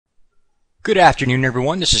Good afternoon,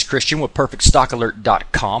 everyone. This is Christian with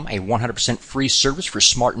PerfectStockAlert.com, a 100% free service for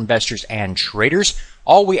smart investors and traders.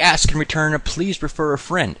 All we ask in return is please refer a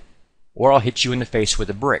friend, or I'll hit you in the face with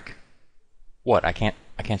a brick. What? I can't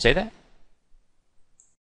say that?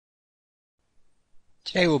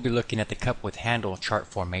 Today we'll be looking at the cup with handle chart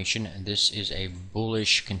formation, and this is a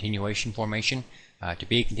bullish continuation formation. To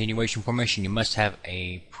be a continuation formation, you must have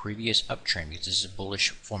a previous uptrend, because this is a bullish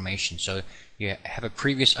formation. So you have a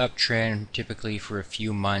previous uptrend typically for a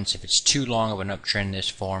few months. If it's too long of an uptrend, this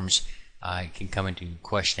forms, it can come into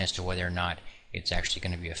question as to whether or not it's actually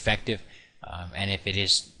going to be effective. And if it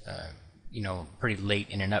is pretty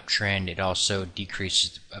late in an uptrend, it also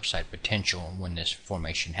decreases the upside potential when this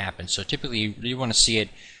formation happens. So typically you want to see it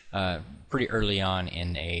pretty early on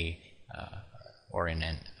in an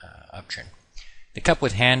uptrend. The cup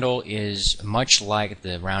with handle is much like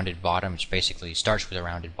the rounded bottom. It basically starts with a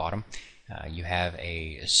rounded bottom. You have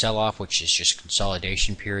a sell-off, which is just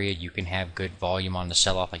consolidation period. You can have good volume on the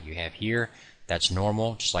sell-off like you have here. That's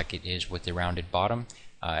normal, just like it is with the rounded bottom.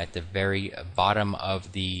 At the very bottom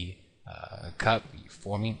of the cup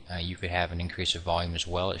forming, you could have an increase of volume as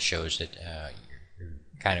well. It shows that you're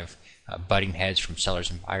kind of butting heads from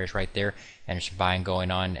sellers and buyers right there, and there's some buying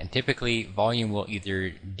going on. And typically, volume will either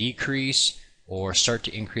decrease or start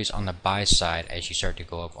to increase on the buy side as you start to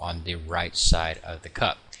go up on the right side of the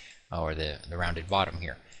cup, or the rounded bottom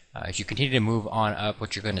here. As you continue to move on up,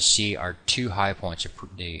 what you're going to see are two high points.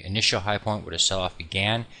 The initial high point where the sell-off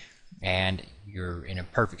began, and you're in a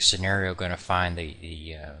perfect scenario going to find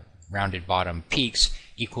the rounded bottom peaks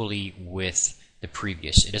equally with the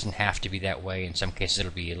previous. It doesn't have to be that way. In some cases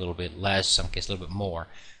it'll be a little bit less, some cases a little bit more.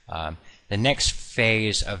 The next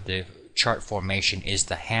phase of the chart formation is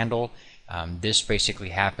the handle. This basically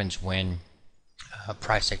happens when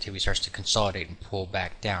price activity starts to consolidate and pull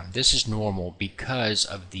back down. This is normal because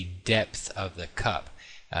of the depth of the cup.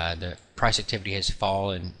 The price activity has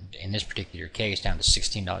fallen, in this particular case, down to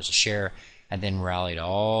 $16 a share, and then rallied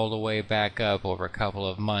all the way back up over a couple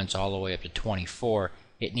of months, all the way up to 24.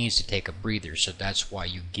 It needs to take a breather, so that's why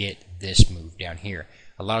you get this move down here.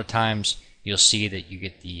 A lot of times you'll see that you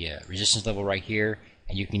get the resistance level right here,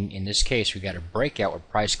 and you can, in this case, we got a breakout where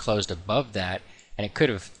price closed above that, and it could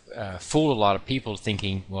have fooled a lot of people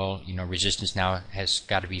thinking, well, resistance now has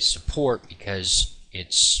got to be support because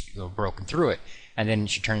it's broken through it. And then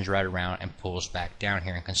she turns right around and pulls back down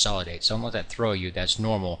here and consolidates. So don't let that throw you. That's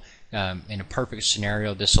normal. In a perfect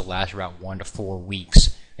scenario, this will last about 1 to 4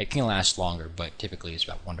 weeks. It can last longer, but typically it's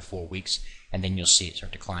about 1 to 4 weeks, and then you'll see it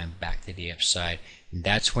start to climb back to the upside. And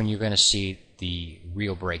that's when you're going to see the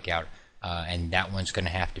real breakout. And that one's going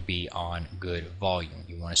to have to be on good volume.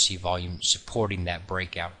 You want to see volume supporting that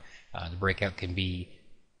breakout. The breakout can be,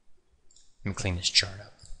 let me clean this chart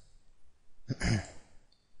up.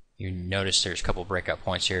 You notice there's a couple breakout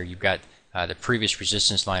points here. You've got the previous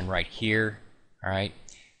resistance line right here, all right?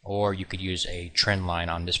 Or you could use a trend line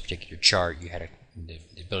on this particular chart. You had the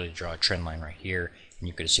ability to draw a trend line right here, and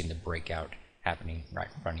you could have seen the breakout happening right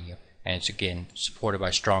in front of you. And it's again supported by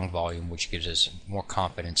strong volume, which gives us more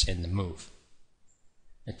confidence in the move.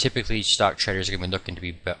 And typically stock traders are going to be looking to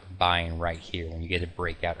be buying right here when you get a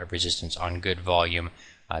breakout of resistance on good volume.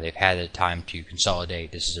 They've had the time to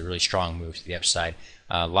consolidate. This is a really strong move to the upside.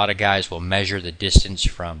 A lot of guys will measure the distance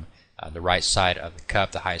from the right side of the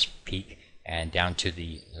cup, the highest peak, and down to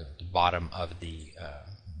the bottom of the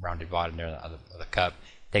rounded bottom there of the cup.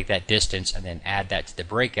 Take that distance and then add that to the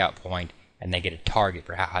breakout point, and they get a target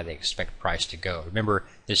for how high they expect price to go. Remember,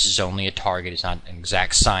 this is only a target. It's not an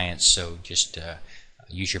exact science, so just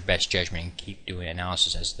use your best judgment and keep doing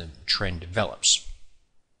analysis as the trend develops.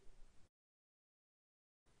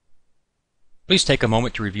 Please take a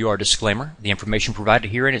moment to review our disclaimer. The information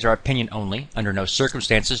provided herein is our opinion only. Under no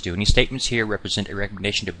circumstances do any statements here represent a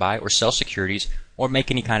recommendation to buy or sell securities or make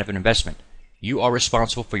any kind of an investment. You are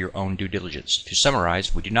responsible for your own due diligence. To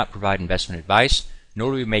summarize, we do not provide investment advice,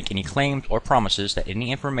 nor do we make any claims or promises that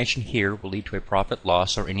any information here will lead to a profit,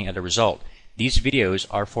 loss, or any other result. These videos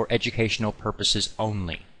are for educational purposes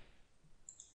only.